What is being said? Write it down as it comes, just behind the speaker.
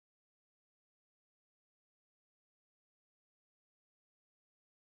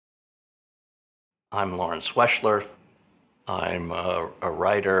I'm Lawrence Weschler. I'm a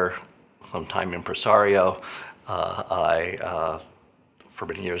writer, sometime impresario. For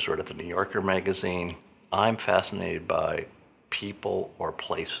many years, wrote at the New Yorker magazine. I'm fascinated by people or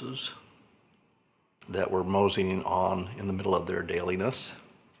places that were moseying on in the middle of their dailiness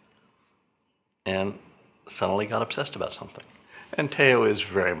and suddenly got obsessed about something. And Theo is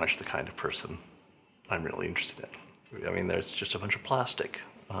very much the kind of person I'm really interested in. I mean, there's just a bunch of plastic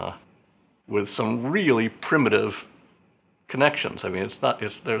with some really primitive connections. I mean,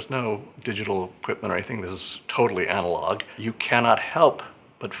 there's no digital equipment or anything. This is totally analog. You cannot help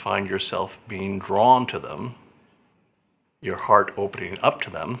but find yourself being drawn to them, your heart opening up to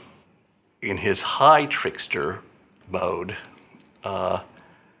them. In his high trickster mode,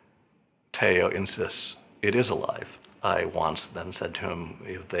 Theo insists it is alive. I once then said to him,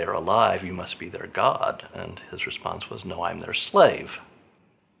 if they're alive, you must be their god. And his response was, no, I'm their slave.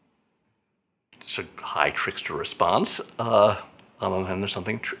 It's a high trickster response. On the other hand, there's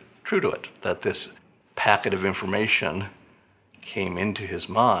something true to it, that this packet of information came into his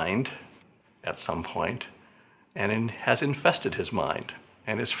mind at some point and has infested his mind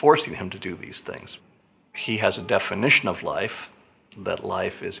and is forcing him to do these things. He has a definition of life, that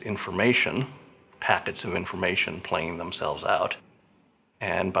life is information, packets of information playing themselves out,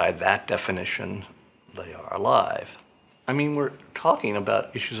 and by that definition, they are alive. I mean, we're talking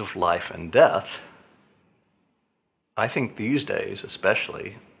about issues of life and death. I think these days,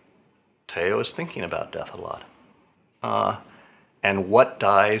 especially, Theo is thinking about death a lot. And what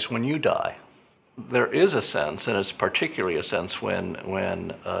dies when you die? There is a sense, and it's particularly a sense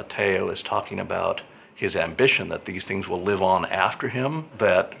when Theo is talking about his ambition that these things will live on after him,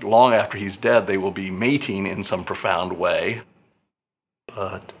 that long after he's dead, they will be mating in some profound way.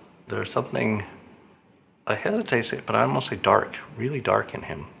 But there's something, I hesitate to say it, but I almost say dark, really dark in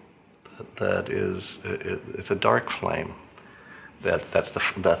him. It's a dark flame.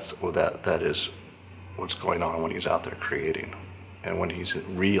 That is what's going on when he's out there creating, and when he's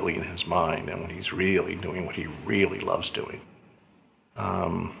really in his mind, and when he's really doing what he really loves doing.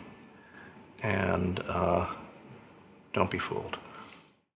 And don't be fooled.